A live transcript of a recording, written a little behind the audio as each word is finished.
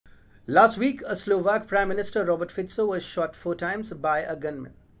Last week, a Slovak Prime Minister Robert Fico was shot 4 times by a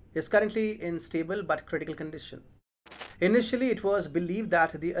gunman. He is currently in stable but critical condition. Initially, it was believed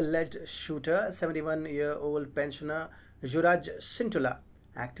that the alleged shooter, 71-year-old pensioner Juraj Sintula,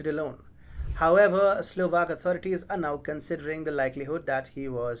 acted alone. However, Slovak authorities are now considering the likelihood that he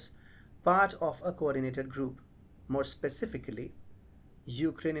was part of a coordinated group, more specifically,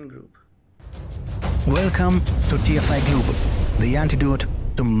 Ukrainian group. Welcome to TFI Global, the antidote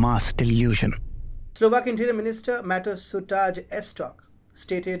to mass delusion. Slovak Interior Minister Matosutaj Estok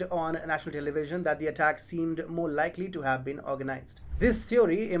stated on national television that the attack seemed more likely to have been organized. This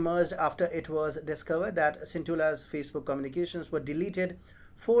theory emerged after it was discovered that Sintula's Facebook communications were deleted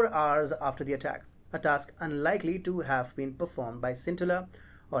 4 hours after the attack, a task unlikely to have been performed by Sintula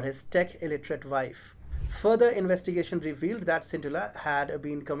or his tech-illiterate wife. Further investigation revealed that Sintula had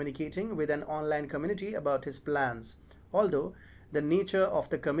been communicating with an online community about his plans, although the nature of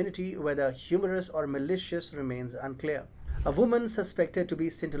the community, whether humorous or malicious, remains unclear. A woman suspected to be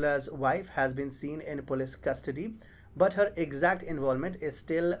Sintula's wife has been seen in police custody, but her exact involvement is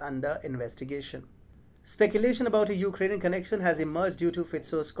still under investigation. Speculation about a Ukrainian connection has emerged due to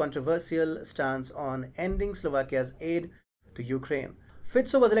Fico's controversial stance on ending Slovakia's aid to Ukraine.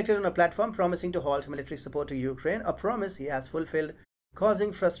 Fico was elected on a platform promising to halt military support to Ukraine, a promise he has fulfilled,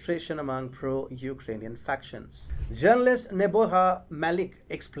 causing frustration among pro-Ukrainian factions. Journalist Neboha Malik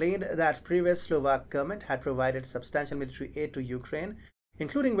explained that previous Slovak government had provided substantial military aid to Ukraine,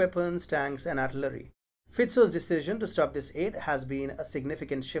 including weapons, tanks, and artillery. Fico's decision to stop this aid has been a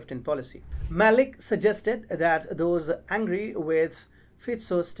significant shift in policy. Malik suggested that those angry with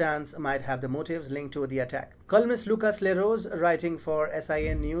Fico's stance might have the motives linked to the attack. Columnist Lucas Leros, writing for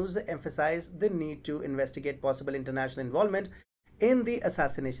SIN News, emphasized the need to investigate possible international involvement in the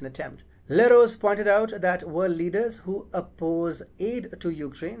assassination attempt. Leros pointed out that world leaders who oppose aid to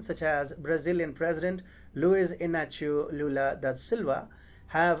Ukraine, such as Brazilian President Luiz Inácio Lula da Silva,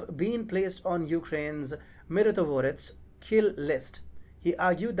 have been placed on Ukraine's Mirotvorets kill list. He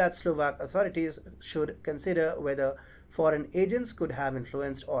argued that Slovak authorities should consider whether foreign agents could have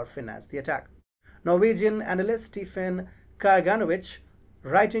influenced or financed the attack. Norwegian analyst Stefan Karganovic,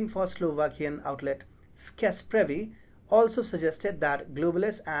 writing for Slovakian outlet Skesprevi, also suggested that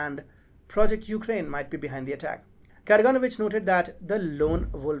globalists and Project Ukraine might be behind the attack. Karganovic noted that the lone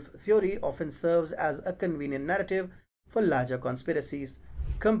wolf theory often serves as a convenient narrative for larger conspiracies,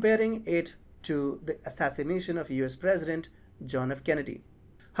 comparing it to the assassination of US President John F. Kennedy.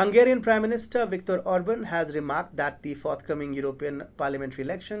 Hungarian Prime Minister Viktor Orban has remarked that the forthcoming European parliamentary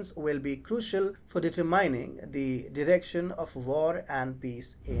elections will be crucial for determining the direction of war and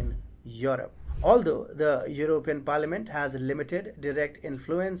peace in Europe. Although the European Parliament has limited direct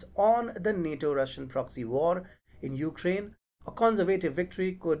influence on the NATO-Russian proxy war in Ukraine, a conservative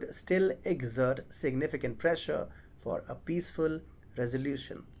victory could still exert significant pressure for a peaceful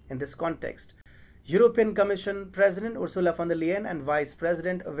resolution. In this context, European Commission President Ursula von der Leyen and Vice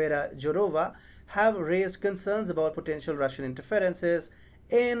President Vera Jourova have raised concerns about potential Russian interferences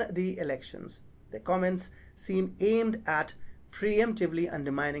in the elections. Their comments seem aimed at preemptively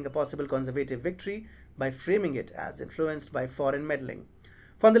undermining a possible conservative victory by framing it as influenced by foreign meddling.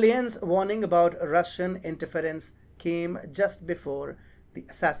 Von der Leyen's warning about Russian interference came just before the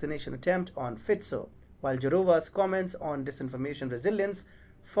assassination attempt on Fico, while Jourova's comments on disinformation resilience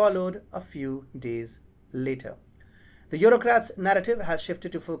followed a few days later. The Eurocrats' narrative has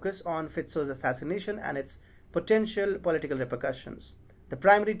shifted to focus on Fico's assassination and its potential political repercussions. The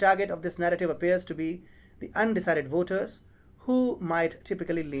primary target of this narrative appears to be the undecided voters, who might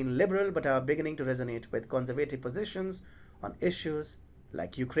typically lean liberal but are beginning to resonate with conservative positions on issues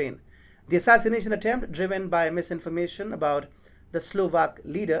like Ukraine. The assassination attempt, driven by misinformation about the Slovak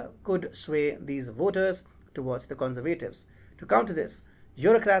leader, could sway these voters towards the conservatives. To counter this,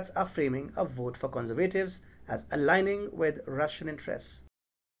 Eurocrats are framing a vote for conservatives as aligning with Russian interests.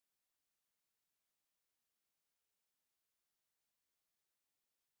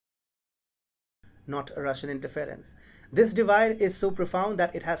 Not Russian interference. This divide is so profound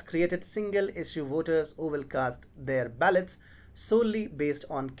that it has created single-issue voters who will cast their ballots solely based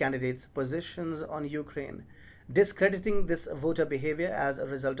on candidates' positions on Ukraine. Discrediting this voter behavior as a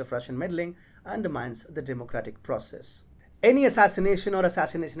result of Russian meddling undermines the democratic process. Any assassination or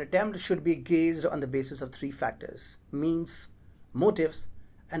assassination attempt should be gauged on the basis of 3 factors: means, motives,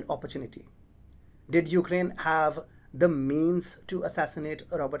 and opportunity. Did Ukraine have the means to assassinate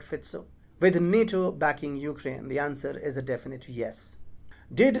Robert Fico? With NATO backing Ukraine, the answer is a definite yes.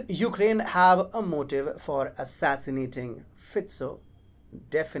 Did Ukraine have a motive for assassinating Fico?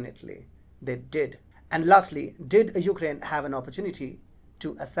 Definitely, they did. And lastly, did Ukraine have an opportunity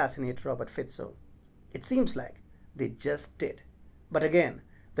to assassinate Robert Fico? It seems like they just did. But again,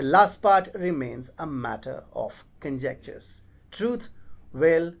 the last part remains a matter of conjectures. Truth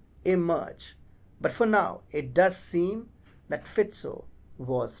will emerge. But for now, it does seem that Fico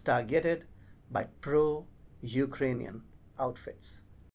was targeted by pro-Ukrainian outfits.